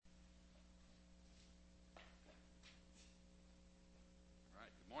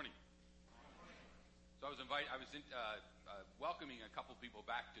welcoming a couple people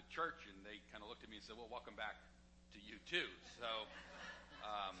back to church, and they kind of looked at me and said, well, welcome back to you too. So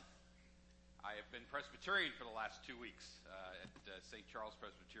I have been Presbyterian for the last 2 weeks at St. Charles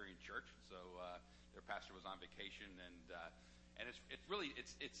Presbyterian Church. So their pastor was on vacation, and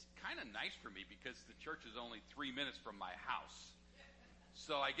it's kind of nice for me because the church is only 3 minutes from my house.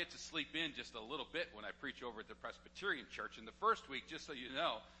 So I get to sleep in just a little bit when I preach over at the Presbyterian Church. And the first week, just so you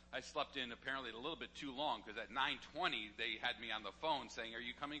know, I slept in apparently a little bit too long because at 9:20 they had me on the phone saying, "Are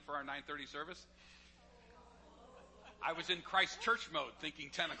you coming for our 9:30 service?" I was in Christ Church mode thinking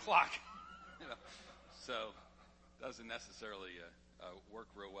 10 o'clock. So doesn't necessarily work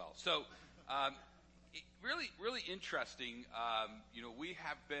real well. So really interesting. We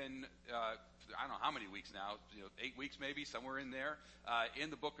have been I don't know how many weeks now, 8 weeks maybe, somewhere in there,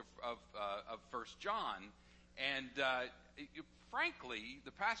 in the book of 1 John. And frankly,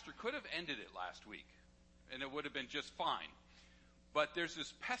 the pastor could have ended it last week, and it would have been just fine. But there's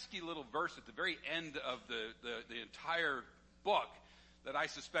this pesky little verse at the very end of the entire book that I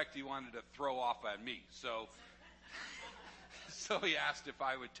suspect he wanted to throw off at me. So he asked if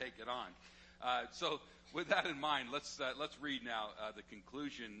I would take it on. So with that in mind, let's read now the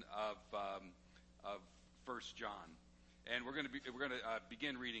conclusion of 1 John, and we're going to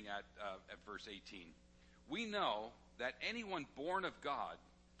begin reading at verse 18. We know that anyone born of God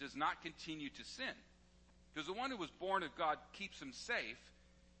does not continue to sin, because the one who was born of God keeps him safe,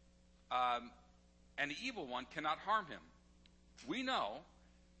 and the evil one cannot harm him. We know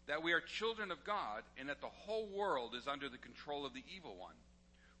that we are children of God, and that the whole world is under the control of the evil one.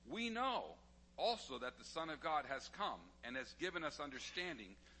 We know also that the Son of God has come and has given us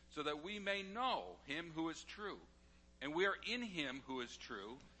understanding, so that we may know him who is true. And we are in him who is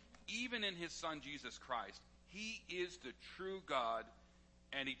true, even in his Son Jesus Christ. He is the true God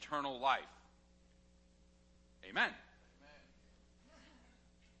and eternal life. Amen.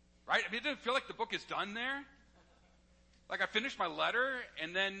 Right? I mean, it doesn't feel like the book is done there. Like I finished my letter,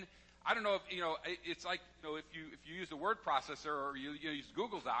 and then I don't know if it's like if you use the word processor or you use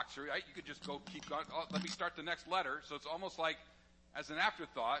Google Docs, right? You could just keep going. Oh, let me start the next letter. So it's almost like as an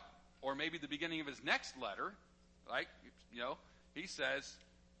afterthought, or maybe the beginning of his next letter, like he says,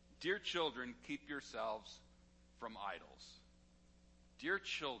 "Dear children, keep yourselves from idols." Dear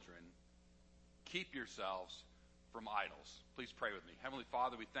children, keep yourselves from idols. Please pray with me. Heavenly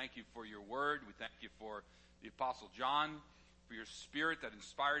Father, we thank you for your word. We thank you for the Apostle John, for your Spirit that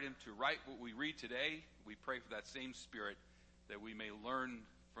inspired him to write what we read today. We pray for that same Spirit that we may learn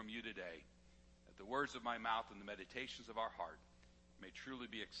from you today, that the words of my mouth and the meditations of our heart may truly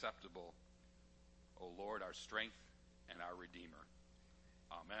be acceptable, O Lord, our strength and our Redeemer.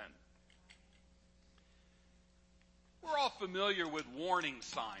 Amen. We're all familiar with warning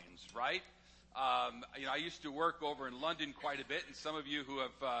signs, right? I used to work over in London quite a bit, and some of you who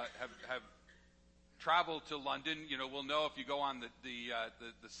have traveled to London, will know if you go on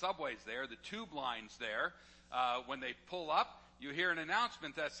the subways there, the tube lines there, when they pull up, you hear an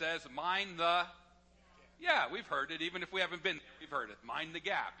announcement that says, "Mind the..." Yeah, we've heard it. Even if we haven't been there, we've heard it. Mind the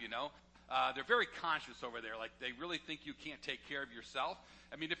gap, They're very conscious over there. Like, they really think you can't take care of yourself.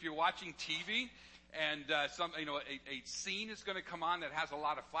 I mean, if you're watching TV and a scene is going to come on that has a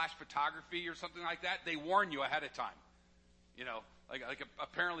lot of flash photography or something like that, they warn you ahead of time. Like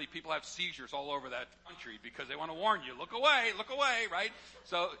apparently people have seizures all over that country because they want to warn you, look away, right?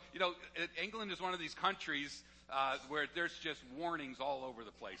 So, England is one of these countries where there's just warnings all over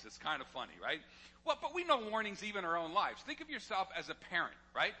the place. It's kind of funny, right? Well, but we know warnings even in our own lives. Think of yourself as a parent,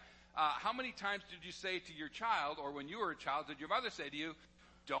 right? How many times did you say to your child, or when you were a child, did your mother say to you,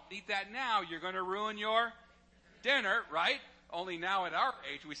 "Don't eat that now, you're going to ruin your dinner," right? Only now at our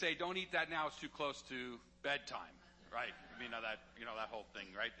age, we say, "Don't eat that now, it's too close to bedtime," right? That whole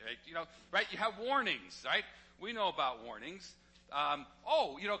thing, right? Right? You have warnings, right? We know about warnings. A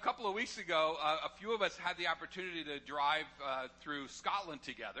couple of weeks ago, a few of us had the opportunity to drive through Scotland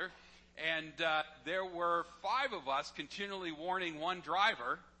together, and there were 5 of us continually warning one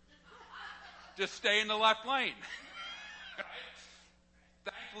driver to stay in the left lane.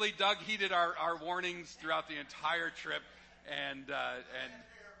 Thankfully, Doug heeded our warnings throughout the entire trip, and that's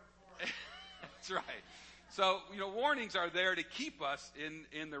right. So, warnings are there to keep us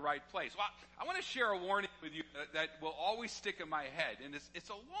in the right place. Well, I want to share a warning with you that will always stick in my head. And it's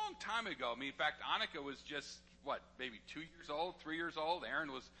a long time ago. I mean, in fact, Annika was just, maybe 2 years old, 3 years old.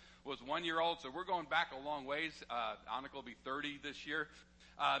 Aaron was 1 year old. So we're going back a long ways. Annika will be 30 this year.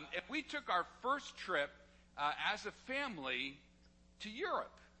 If we took our first trip as a family to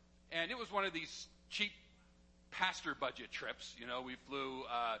Europe, and it was one of these cheap pastor budget trips. We flew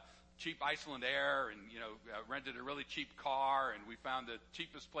cheap Iceland Air and, rented a really cheap car, and we found the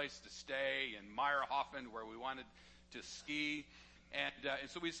cheapest place to stay in Meyerhofen where we wanted to ski. And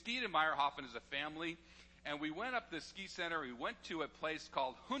so we skied in Meyerhofen as a family, and we went up the ski center. We went to a place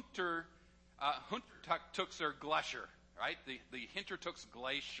called Hintertuxer Glacier, right? The Hintertux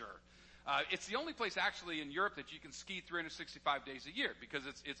Glacier. It's the only place actually in Europe that you can ski 365 days a year because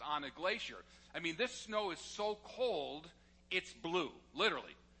it's on a glacier. I mean, this snow is so cold, it's blue,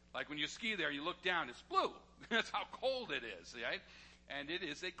 literally. Like when you ski there, you look down, it's blue. That's how cold it is, right? And it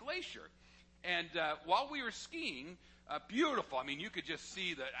is a glacier. And while we were skiing, beautiful. I mean, you could just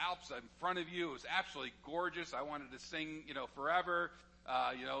see the Alps in front of you. It was absolutely gorgeous. I wanted to sing, forever,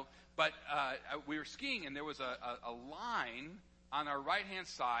 But we were skiing, and there was a line on our right-hand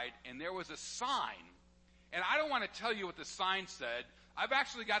side, and there was a sign. And I don't want to tell you what the sign said. I've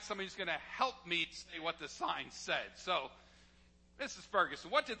actually got somebody who's going to help me say what the sign said. So, Mrs.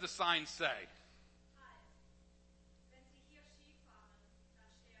 Ferguson, what did the sign say?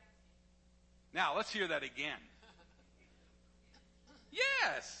 Now, let's hear that again.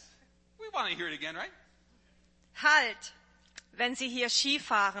 Yes. We want to hear it again, right? Halt! Wenn Sie hier Ski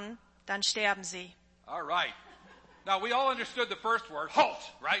fahren, dann sterben Sie. All right. Now, we all understood the first word, halt,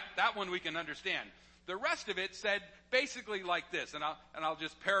 right? That one we can understand. The rest of it said basically like this, and I'll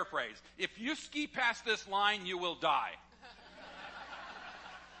just paraphrase. If you ski past this line, you will die.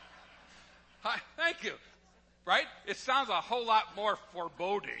 Hi, thank you. Right? It sounds a whole lot more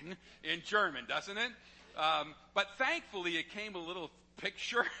foreboding in German, doesn't it? But thankfully, it came a little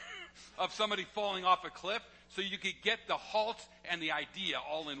picture of somebody falling off a cliff, so you could get the halt and the idea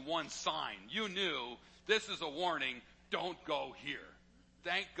all in one sign. You knew this is a warning, don't go here.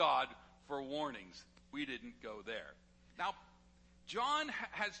 Thank God for warnings. We didn't go there. Now, John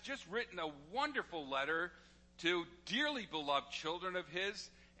has just written a wonderful letter to dearly beloved children of his,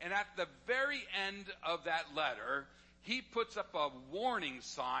 and at the very end of that letter, he puts up a warning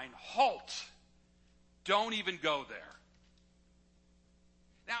sign, halt. Don't even go there.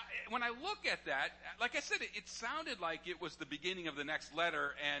 Now, when I look at that, like I said, it sounded like it was the beginning of the next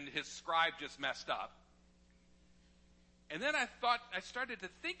letter and his scribe just messed up. And then I started to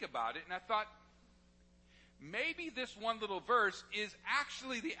think about it, and I thought, maybe this one little verse is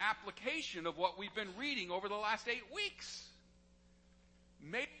actually the application of what we've been reading over the last 8 weeks.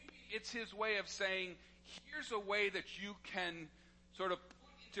 Maybe it's his way of saying, here's a way that you can sort of put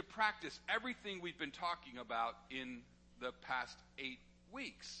into practice everything we've been talking about in the past 8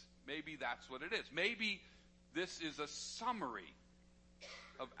 weeks. Maybe that's what it is. Maybe this is a summary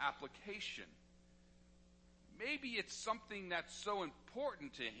of application. Maybe it's something that's so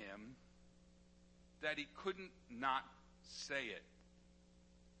important to him that he couldn't not say it.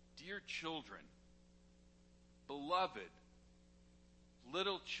 Dear children, beloved,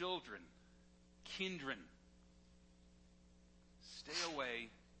 little children, kindren, stay away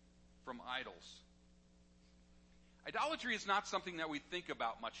from idols. Idolatry is not something that we think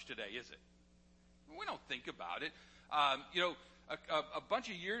about much today, is it? We don't think about it. A bunch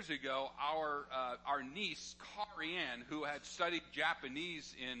of years ago, our niece, Karianne, who had studied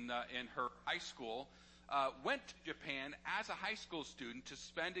Japanese in her high school, went to Japan as a high school student to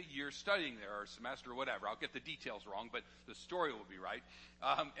spend a year studying there, or a semester or whatever. I'll get the details wrong, but the story will be right.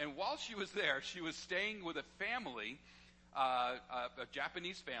 And while she was there, she was staying with a family, a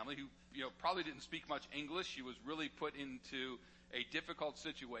Japanese family who probably didn't speak much English. She was really put into a difficult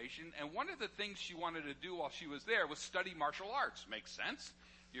situation. And one of the things she wanted to do while she was there was study martial arts. Makes sense.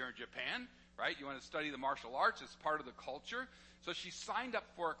 You're in Japan, right? You want to study the martial arts. It's part of the culture. So she signed up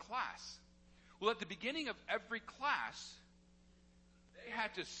for a class. Well, at the beginning of every class, they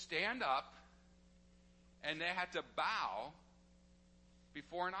had to stand up and they had to bow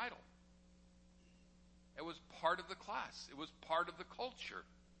before an idol. It was part of the class. It was part of the culture.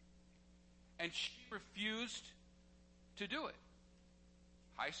 And she refused to do it.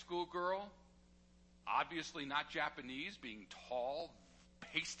 High school girl, obviously not Japanese, being tall,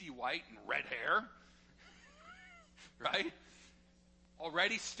 pasty white, and red hair. Right?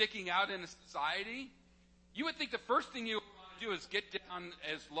 Already sticking out in society. You would think the first thing you would want to do is get down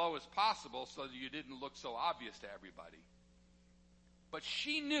as low as possible so that you didn't look so obvious to everybody. But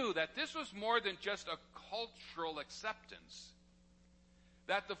she knew that this was more than just a cultural acceptance.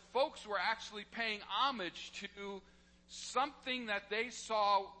 That the folks were actually paying homage to something that they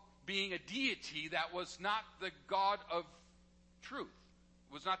saw being a deity that was not the God of truth,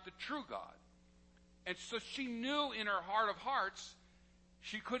 was not the true God. And so she knew in her heart of hearts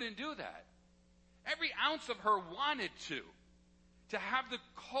she couldn't do that. Every ounce of her wanted to have the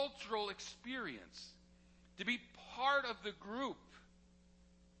cultural experience, to be part of the group.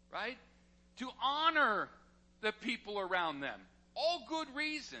 right? To honor the people around them. All good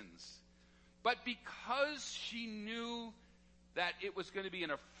reasons. But because she knew that it was going to be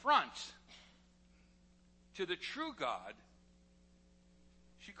an affront to the true God,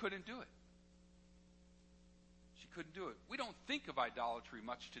 she couldn't do it. She couldn't do it. We don't think of idolatry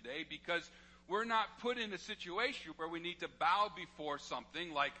much today because we're not put in a situation where we need to bow before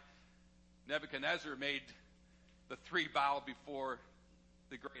something like Nebuchadnezzar made the 3 bow before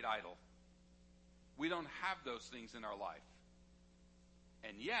the great idol. We don't have those things in our life.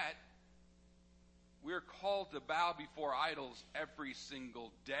 And yet, we're called to bow before idols every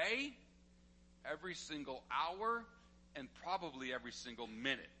single day, every single hour, and probably every single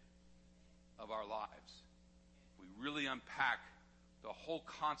minute of our lives. We really unpack the whole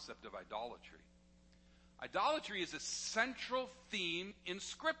concept of idolatry. Idolatry is a central theme in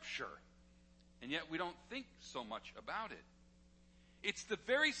Scripture, and yet we don't think so much about it. It's the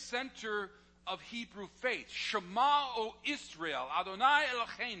very center of Hebrew faith. Shema, O Israel, Adonai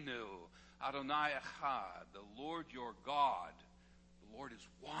Eloheinu, Adonai Echad, the Lord your God. The Lord is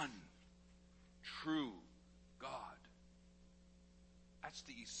one, true God. That's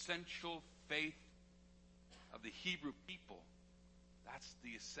the essential faith of the Hebrew people. That's the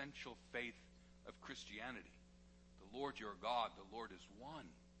essential faith of Christianity. The Lord your God, the Lord is one.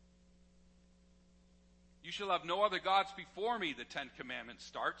 You shall have no other gods before me, the 10th commandment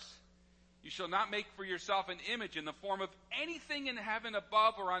starts. You shall not make for yourself an image in the form of anything in heaven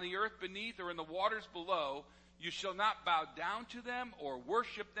above or on the earth beneath or in the waters below. You shall not bow down to them or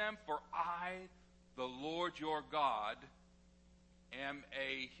worship them, for I, the Lord your God, am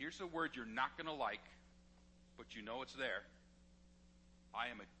here's a word you're not going to like, but you know it's there. I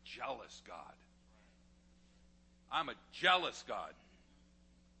am a jealous God. I'm a jealous God.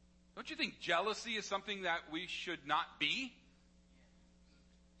 Don't you think jealousy is something that we should not be?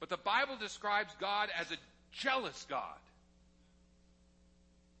 But the Bible describes God as a jealous God.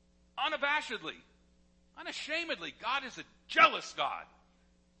 Unabashedly, unashamedly, God is a jealous God.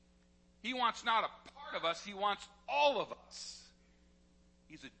 He wants not a part of us, He wants all of us.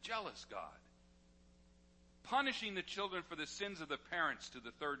 He's a jealous God. Punishing the children for the sins of the parents to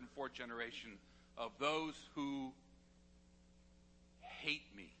the 3rd and 4th generation of those who hate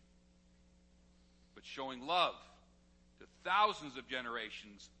me. But showing love to thousands of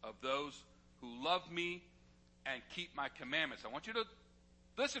generations of those who love me and keep my commandments. I want you to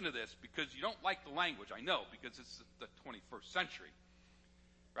listen to this because you don't like the language. I know, because it's the 21st century.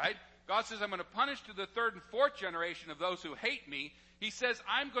 Right? God says, I'm going to punish to the 3rd and 4th generation of those who hate me. He says,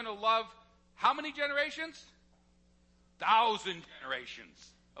 I'm going to love how many generations? 1,000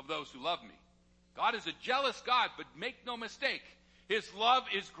 generations of those who love me. God is a jealous God, but make no mistake, His love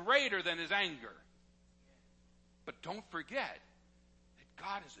is greater than His anger. But don't forget that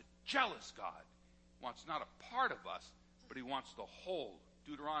God is a jealous God. He wants not a part of us, but He wants the whole.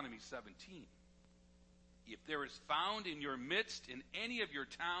 Deuteronomy 17. If there is found in your midst, in any of your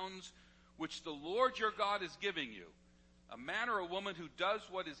towns, which the Lord your God is giving you, a man or a woman who does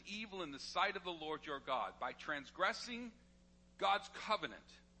what is evil in the sight of the Lord your God, by transgressing God's covenant,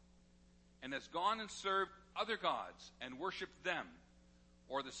 and has gone and served other gods and worshipped them,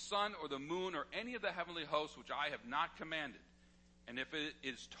 or the sun or the moon or any of the heavenly hosts which I have not commanded, and if it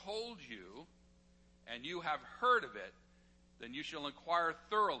is told you, and you have heard of it, then you shall inquire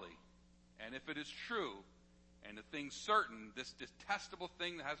thoroughly, and if it is true, and the thing certain, this detestable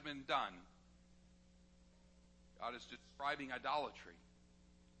thing that has been done, God is describing idolatry.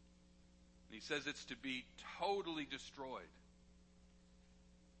 And He says it's to be totally destroyed.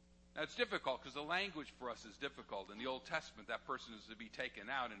 Now, it's difficult because the language for us is difficult. In the Old Testament, that person is to be taken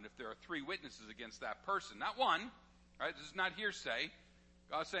out, and if there are 3 witnesses against that person, not one, right? This is not hearsay.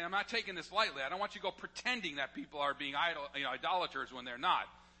 God's saying, I'm not taking this lightly. I don't want you to go pretending that people are being idolaters when they're not.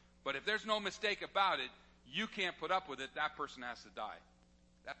 But if there's no mistake about it, you can't put up with it. That person has to die.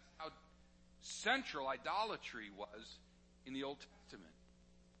 That's how central idolatry was in the Old Testament.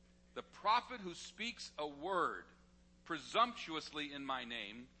 The prophet who speaks a word presumptuously in my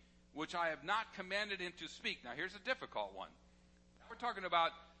name, which I have not commanded him to speak. Now, here's a difficult one. We're talking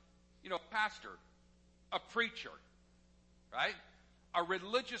about, a pastor, a preacher, right? A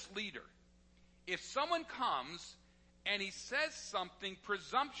religious leader. If someone comes and he says something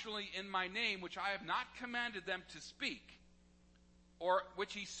presumptuously in my name, which I have not commanded them to speak, or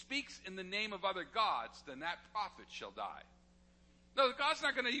which he speaks in the name of other gods, then that prophet shall die. No, God's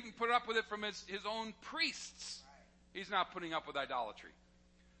not going to even put up with it from his own priests. He's not putting up with idolatry.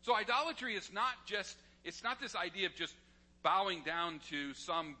 So idolatry is it's not this idea of just bowing down to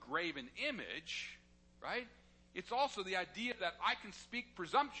some graven image, right? it's also the idea that I can speak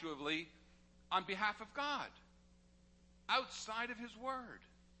presumptuously on behalf of God, outside of his word.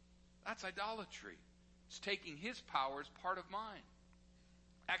 That's idolatry. It's taking his power as part of mine.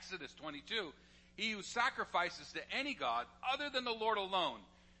 Exodus 22, he who sacrifices to any god other than the Lord alone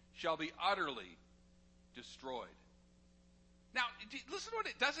shall be utterly destroyed. Now, listen to what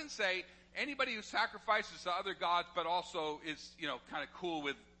it doesn't say. Anybody who sacrifices to other gods but also is, kind of cool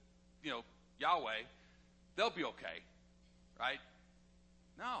with, Yahweh, they'll be okay, right?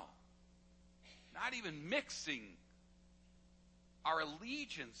 No. Not even mixing our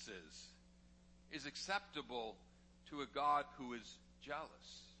allegiances is acceptable to a God who is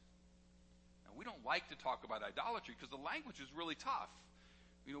jealous. Now, we don't like to talk about idolatry because the language is really tough.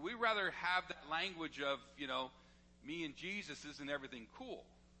 We rather have that language of, me and Jesus isn't everything cool,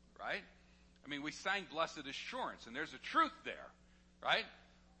 right? I mean, we sang Blessed Assurance, and there's a truth there, right?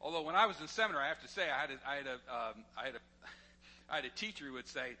 Although when I was in seminary, I have to say, I had a teacher who would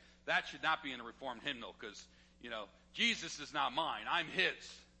say, that should not be in a Reformed hymnal because, Jesus is not mine, I'm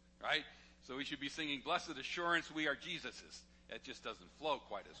his, right? So we should be singing Blessed Assurance, we are Jesus's. It just doesn't flow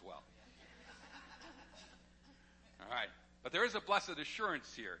quite as well. All right. But there is a blessed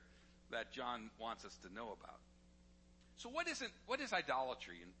assurance here that John wants us to know about. So what is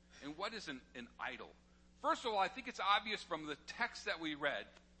idolatry and what is an idol? First of all, I think it's obvious from the text that we read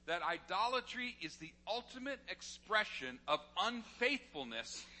that idolatry is the ultimate expression of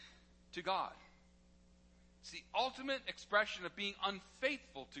unfaithfulness to God. It's the ultimate expression of being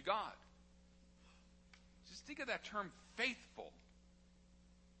unfaithful to God. Just think of that term, faithful.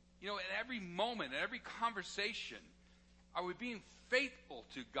 At every moment, at every conversation, are we being faithful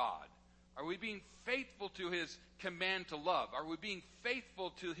to God? Are we being faithful to his command to love? Are we being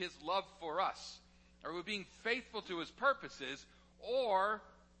faithful to his love for us? Are we being faithful to his purposes? Or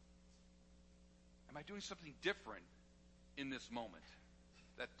am I doing something different in this moment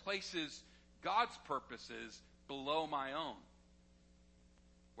that places God's purposes below my own,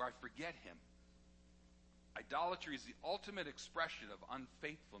 where I forget him? Idolatry is the ultimate expression of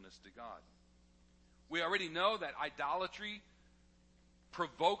unfaithfulness to God. We already know that idolatry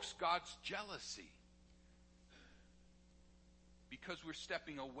provokes God's jealousy because we're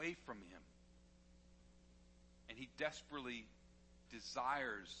stepping away from him. And he desperately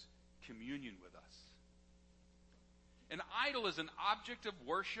desires communion with us. An idol is an object of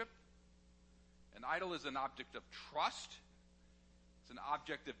worship. An idol is an object of trust. It's an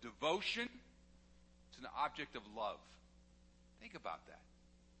object of devotion. It's an object of love. Think about that.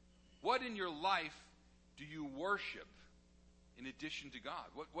 What in your life do you worship in addition to God?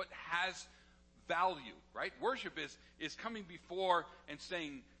 What has value, right? Worship is coming before and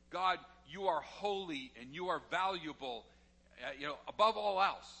saying, God, you are holy and you are valuable, above all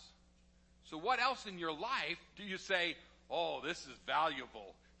else. So what else in your life do you say, oh, this is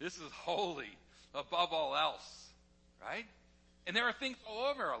valuable, this is holy, above all else, right? And there are things all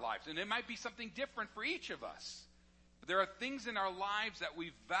over our lives, and it might be something different for each of us. But there are things in our lives that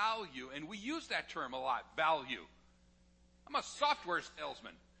we value, and we use that term a lot, value. I'm a software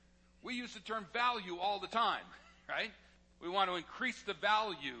salesman. We use the term value all the time, right? We want to increase the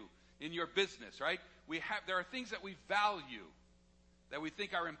value in your business, right? There are things that we value that we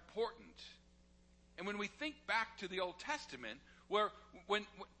think are important. And when we think back to the Old Testament, when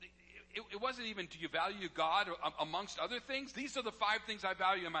it wasn't even, do you value God amongst other things? These are the 5 things I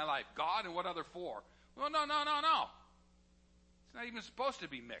value in my life. God, and what other 4? Well, no. It's not even supposed to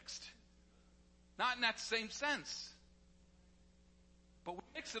be mixed. Not in that same sense. But we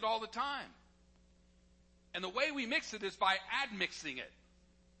mix it all the time. And the way we mix it is by admixing it.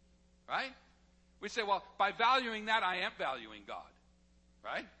 Right? We say, well, by valuing that, I am valuing God.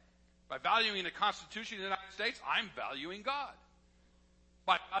 Right? By valuing the Constitution of the United States, I'm valuing God.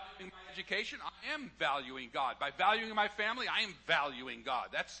 By valuing my education, I am valuing God. By valuing my family, I am valuing God.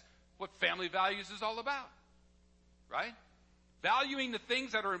 That's what family values is all about. Right? Valuing the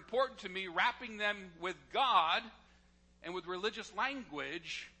things that are important to me, wrapping them with God and with religious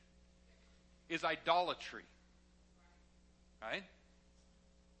language is idolatry. Right?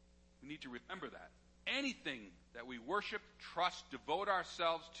 We need to remember that. Anything that we worship, trust, devote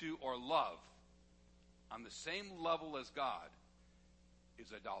ourselves to, or love on the same level as God is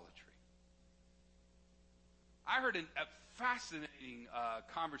idolatry. I heard a fascinating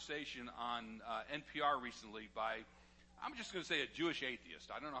conversation on NPR recently by, I'm just going to say, a Jewish atheist.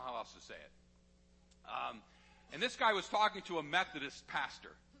 I don't know how else to say it. And this guy was talking to a Methodist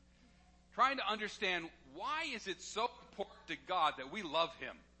pastor, trying to understand, why is it so important to God that we love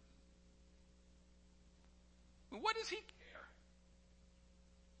him? What does he care?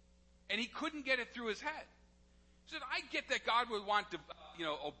 And he couldn't get it through his head. So I get that God would want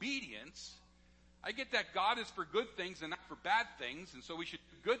obedience. I get that God is for good things and not for bad things, and so we should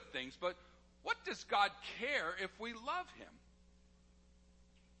do good things. But what does God care if we love him?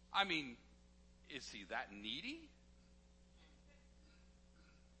 I mean, is he that needy?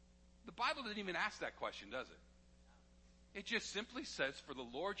 The Bible didn't even ask that question, does it? It just simply says, for the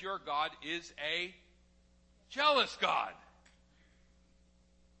Lord your God is a jealous God.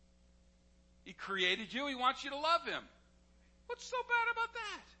 He created you. He wants you to love him. What's so bad about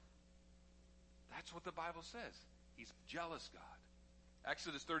that? That's what the Bible says. He's a jealous God.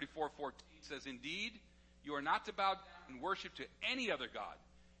 Exodus 34:14 says, indeed, you are not to bow down and worship to any other God,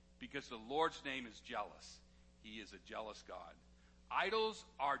 because the Lord's name is jealous. He is a jealous God. Idols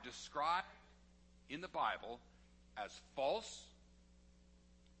are described in the Bible as false,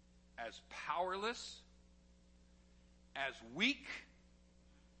 as powerless, as weak,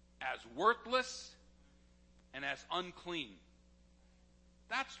 as worthless, and as unclean.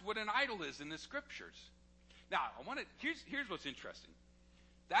 That's what an idol is in the scriptures. Now, here's what's interesting.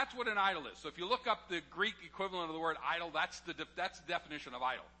 That's what an idol is. So if you look up the Greek equivalent of the word idol, that's the definition of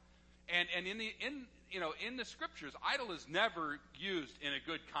idol. And in the scriptures, idol is never used in a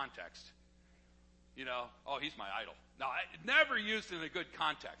good context. Oh, he's my idol. No, never used in a good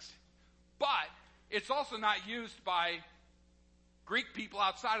context. But it's also not used by Greek people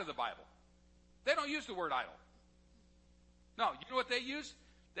outside of the Bible. They don't use the word idol. No, you know what they use?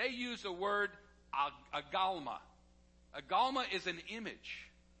 They use the word agalma. Agalma is an image,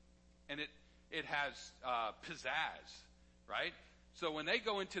 and it has pizzazz, right? So when they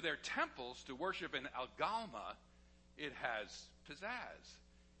go into their temples to worship an agalma, it has pizzazz.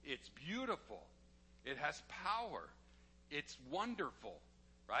 It's beautiful. It has power. It's wonderful,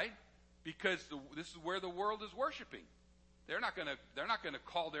 right? Because this is where the world is worshiping. They're not going to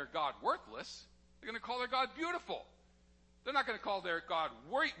call their God worthless. They're going to call their God beautiful. They're not going to call their God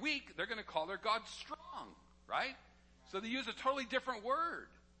weak. They're going to call their God strong, right? So they use a totally different word,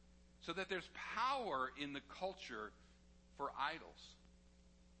 so that there's power in the culture for idols.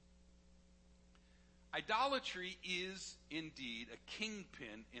 Idolatry is indeed a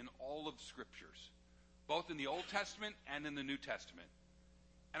kingpin in all of scriptures, both in the Old Testament and in the New Testament.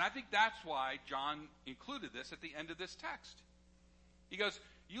 And I think that's why John included this at the end of this text. He goes,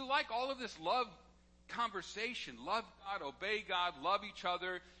 you like all of this love conversation, love God, obey God, love each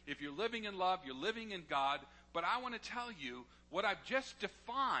other. If you're living in love, you're living in God. But I want to tell you, what I've just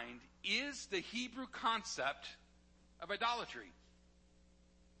defined is the Hebrew concept of idolatry.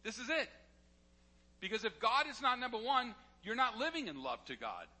 This is it. Because if God is not number one, you're not living in love to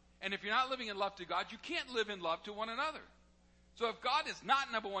God. And if you're not living in love to God, you can't live in love to one another. So if God is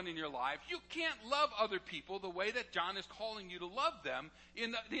not number one in your life, you can't love other people the way that John is calling you to love them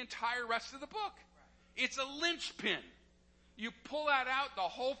in the entire rest of the book. It's a linchpin. You pull that out, the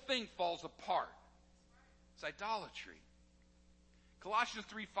whole thing falls apart. It's idolatry. Colossians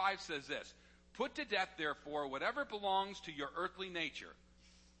 3:5 says this, put to death, therefore, whatever belongs to your earthly nature.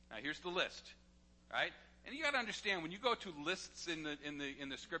 Now here's the list, right? And you got to understand, when you go to lists in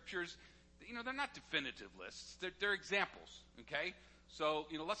the scriptures, they're not definitive lists. They're examples, okay? So,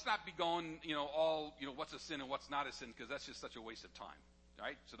 let's not be going, all, what's a sin and what's not a sin, because that's just such a waste of time,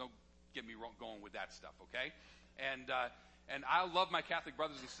 right? So don't get me wrong going with that stuff, okay? And I love my Catholic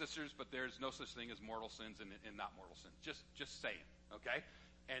brothers and sisters, but there's no such thing as mortal sins and not mortal sins. Just saying, okay?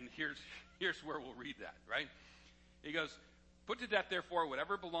 And here's where we'll read that, right? He goes, put to death, therefore,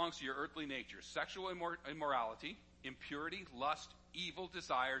 whatever belongs to your earthly nature, sexual immorality, impurity, lust, evil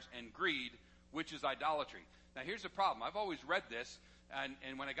desires, and greed, which is idolatry. Now, here's the problem. I've always read this,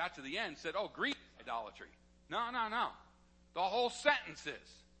 and when I got to the end, said, oh, greed is idolatry. No. The whole sentence is,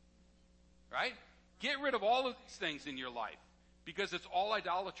 right? Get rid of all of these things in your life, because it's all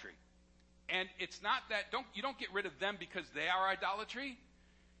idolatry. And it's not that, you don't get rid of them because they are idolatry.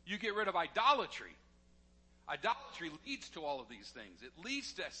 You get rid of idolatry. Idolatry leads to all of these things. It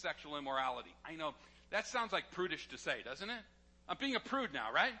leads to sexual immorality. I know, that sounds like prudish to say, doesn't it? I'm being a prude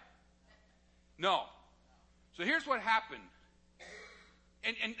now, right? No. So here's what happened.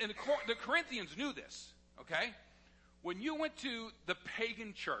 And the Corinthians knew this, okay? When you went to the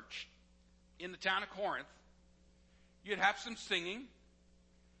pagan church in the town of Corinth, you'd have some singing,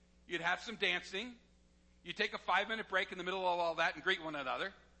 you'd have some dancing, you'd take a 5-minute break in the middle of all that and greet one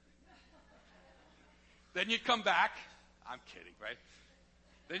another. Then you'd come back. I'm kidding, right?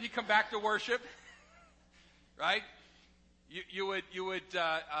 Then you come back to worship, right? You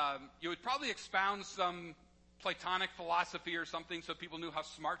would probably expound some Platonic philosophy or something so people knew how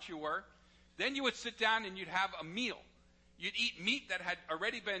smart you were. Then you would sit down and you'd have a meal. You'd eat meat that had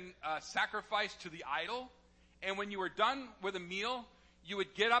already been sacrificed to the idol, and when you were done with a meal, you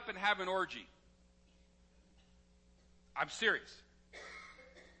would get up and have an orgy. I'm serious.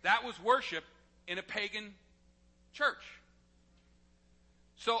 That was worship in a pagan church.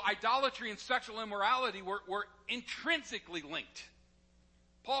 So idolatry and sexual immorality were intrinsically linked.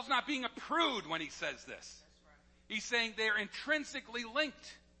 Paul's not being a prude when he says this. He's saying they're intrinsically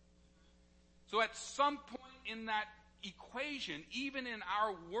linked. So at some point in that equation, even in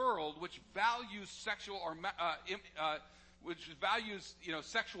our world, which values sexual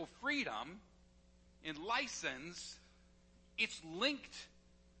freedom and license, it's linked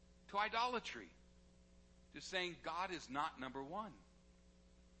to idolatry. To saying God is not number one.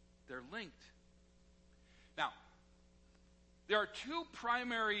 They're linked. Now, there are two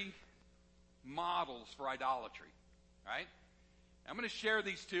primary models for idolatry, right? I'm going to share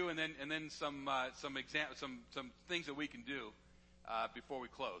these two, and then some things that we can do before we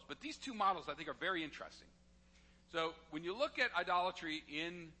close. But these two models, I think, are very interesting. So when you look at idolatry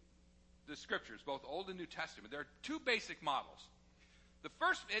in the Scriptures, both Old and New Testament, there are two basic models. The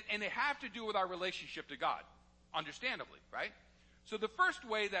first, and they have to do with our relationship to God, understandably, right? So the first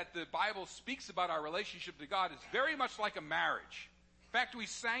way that the Bible speaks about our relationship to God is very much like a marriage. In fact, we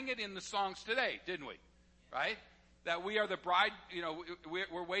sang it in the songs today, didn't we? Right? That we are the bride,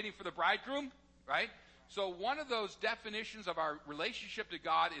 we're waiting for the bridegroom, right? So one of those definitions of our relationship to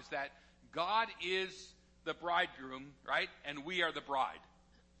God is that God is the bridegroom, right? And we are the bride.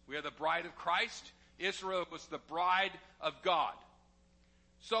 We are the bride of Christ. Israel was the bride of God.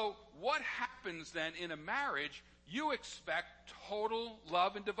 So what happens then in a marriage? You expect total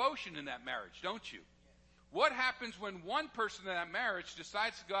love and devotion in that marriage, don't you? What happens when one person in that marriage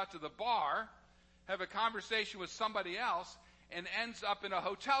decides to go out to the bar, have a conversation with somebody else, and ends up in a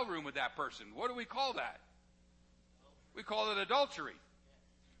hotel room with that person? What do we call that? We call it adultery.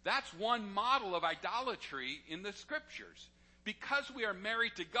 That's one model of idolatry in the Scriptures. Because we are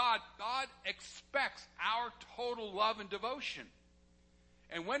married to God, God expects our total love and devotion.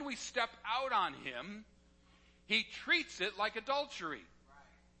 And when we step out on Him, He treats it like adultery.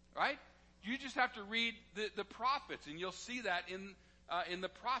 Right? You just have to read the prophets, and you'll see that in the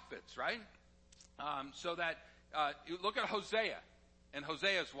prophets, right? So that you look at Hosea and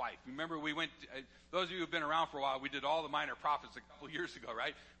Hosea's wife. Remember, we went. Those of you who've been around for a while, we did all the minor prophets a couple years ago,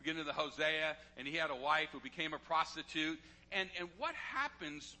 right? We get into the Hosea, and he had a wife who became a prostitute. And what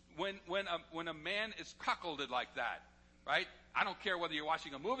happens when a man is cuckolded like that, right? I don't care whether you're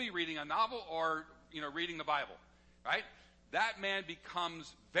watching a movie, reading a novel, or reading the Bible, right? That man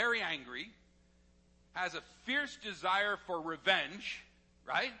becomes very angry, has a fierce desire for revenge,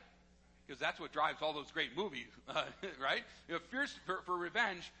 right? Because that's what drives all those great movies, right? Fierce for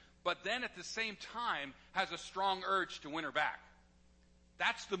revenge, but then at the same time has a strong urge to win her back.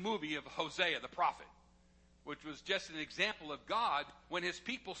 That's the movie of Hosea the prophet, which was just an example of God when His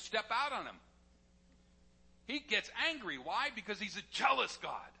people step out on Him. He gets angry. Why? Because He's a jealous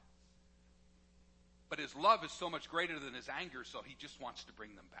God. But His love is so much greater than His anger, so He just wants to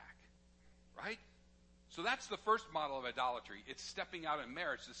bring them back. Right? So that's the first model of idolatry. It's stepping out in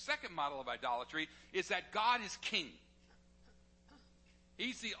marriage. The second model of idolatry is that God is king.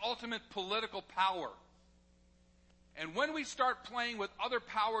 He's the ultimate political power. And when we start playing with other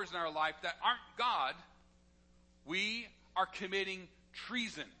powers in our life that aren't God, we are committing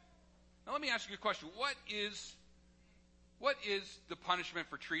treason. Now let me ask you a question. What is the punishment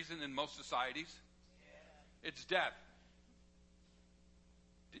for treason in most societies? It's death.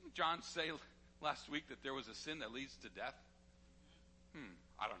 Didn't John say last week that there was a sin that leads to death?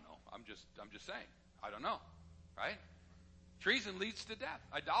 I don't know. I'm just saying. I don't know. Right? Treason leads to death.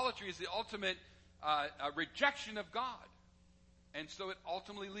 Idolatry is the ultimate rejection of God. And so it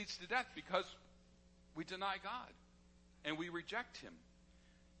ultimately leads to death because we deny God and we reject Him.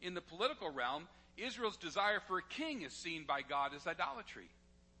 In the political realm, Israel's desire for a king is seen by God as idolatry.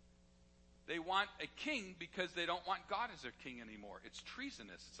 They want a king because they don't want God as their king anymore. It's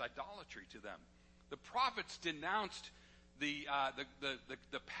treasonous. It's idolatry to them. The prophets denounced the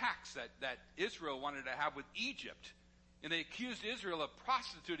pacts that Israel wanted to have with Egypt. And they accused Israel of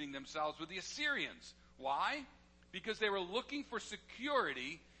prostituting themselves with the Assyrians. Why? Because they were looking for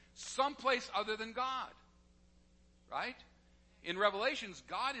security someplace other than God. Right? In Revelations,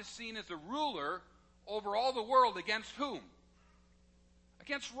 God is seen as a ruler over all the world against whom?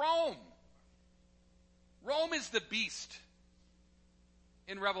 Against Rome. Rome is the beast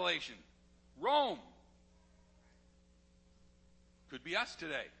in Revelation. Rome. Could be us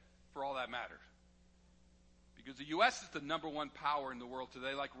today, for all that matters. Because the U.S. is the number one power in the world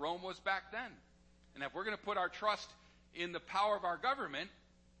today, like Rome was back then. And if we're going to put our trust in the power of our government,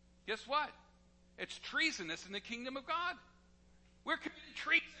 guess what? It's treasonous in the kingdom of God. We're committing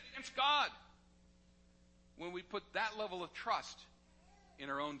treason against God when we put that level of trust in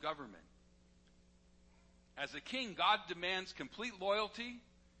our own government. As a king, God demands complete loyalty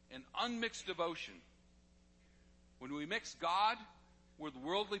and unmixed devotion. When we mix God with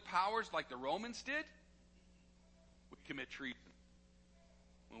worldly powers like the Romans did, we commit treason.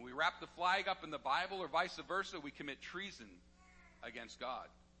 When we wrap the flag up in the Bible or vice versa, we commit treason against God.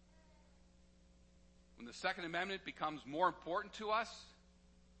 When the Second Amendment becomes more important to us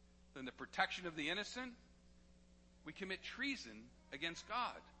than the protection of the innocent, we commit treason against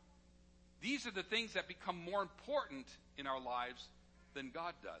God. These are the things that become more important in our lives than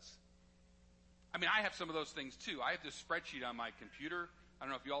God does. I mean, I have some of those things too. I have this spreadsheet on my computer. I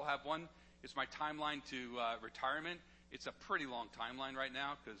don't know if you all have one. It's my timeline to retirement. It's a pretty long timeline right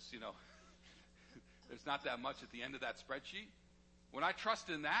now because, there's not that much at the end of that spreadsheet. When I trust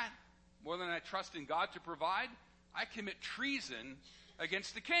in that, more than I trust in God to provide, I commit treason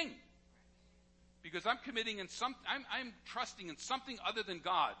against the king. Because I'm trusting in something other than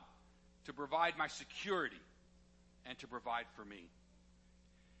God to provide my security and to provide for me.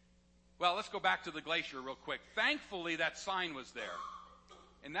 Well, let's go back to the glacier real quick. Thankfully, that sign was there.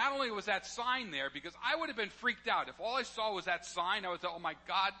 And not only was that sign there, because I would have been freaked out. If all I saw was that sign, I would thought, oh my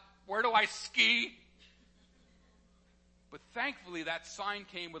God, where do I ski? But thankfully, that sign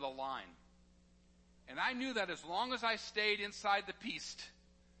came with a line. And I knew that as long as I stayed inside the piste,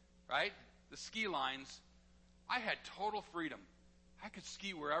 right, the ski lines, I had total freedom. I could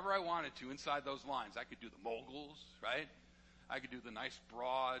ski wherever I wanted to inside those lines. I could do the moguls, right? I could do the nice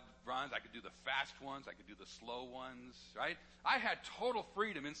broad runs. I could do the fast ones. I could do the slow ones, right? I had total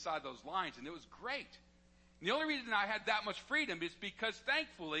freedom inside those lines, and it was great. And the only reason I had that much freedom is because,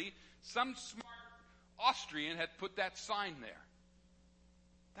 thankfully, some smart Austrian had put that sign there.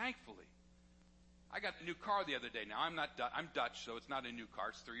 Thankfully. I got a new car the other day. Now, I'm Dutch, so it's not a new car.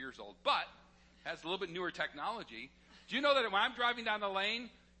 It's 3 years old, but has a little bit newer technology. Do you know that when I'm driving down the lane,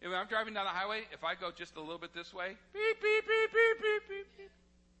 when I'm driving down the highway, if I go just a little bit this way, beep, beep, beep, beep, beep, beep, beep,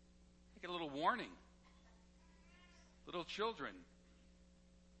 I get a little warning. Little children,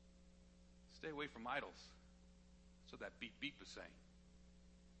 stay away from idols. So that beep, beep is saying.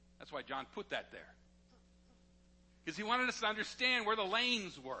 That's why John put that there. Because he wanted us to understand where the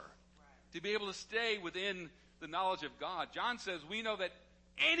lanes were. To be able to stay within the knowledge of God. John says we know that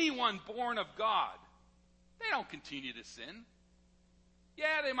anyone born of God, they don't continue to sin.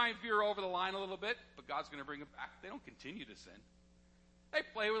 Yeah, they might veer over the line a little bit, but God's going to bring them back. They don't continue to sin. They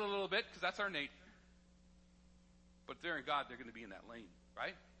play with it a little bit because that's our nature. But if they're in God, they're going to be in that lane,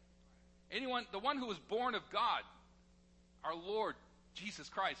 right? The one who was born of God, our Lord Jesus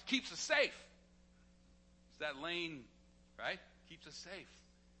Christ, keeps us safe. It's that lane, right? Keeps us safe.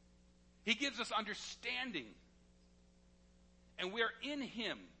 He gives us understanding. And we're in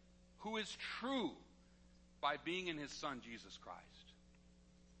Him who is true by being in His Son, Jesus Christ.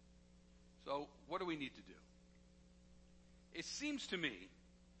 So, what do we need to do? It seems to me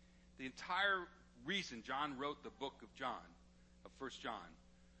the entire reason John wrote the book of John, of 1 John,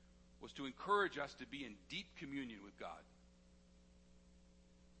 was to encourage us to be in deep communion with God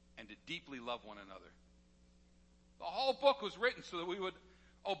and to deeply love one another. The whole book was written so that we would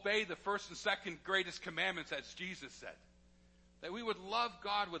obey the first and second greatest commandments, as Jesus said. That we would love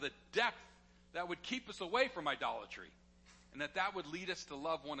God with a depth that would keep us away from idolatry. And that would lead us to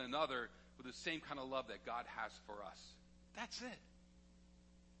love one another with the same kind of love that God has for us. That's it.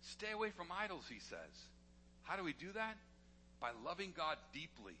 Stay away from idols, he says. How do we do that? By loving God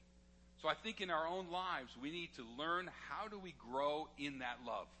deeply. So I think in our own lives, we need to learn how do we grow in that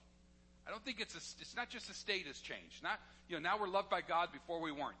love. I don't think it's not just a status change. Not, now we're loved by God before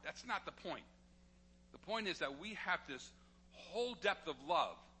we weren't. That's not the point. The point is that we have this whole depth of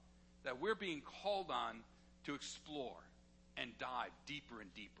love that we're being called on to explore and dive deeper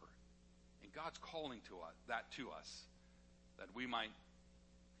and deeper. And God's calling that to us, that we might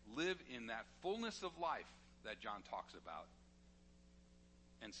live in that fullness of life that John talks about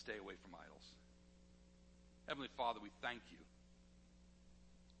and stay away from idols. Heavenly Father, we thank you.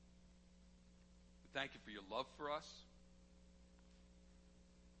 We thank you for your love for us.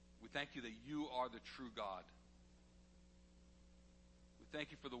 We thank you that you are the true God. We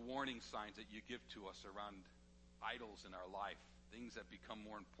thank you for the warning signs that you give to us around idols in our life, things that become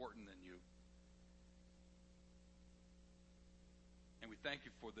more important than you. And we thank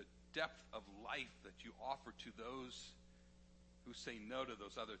you for the depth of life that you offer to those who say no to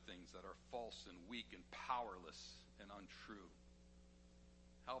those other things that are false and weak and powerless and untrue.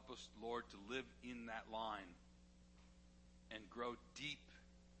 Help us, Lord, to live in that line and grow deep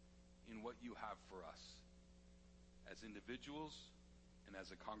in what what you have for us as individuals and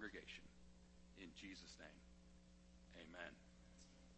as a congregation. In Jesus' name, amen.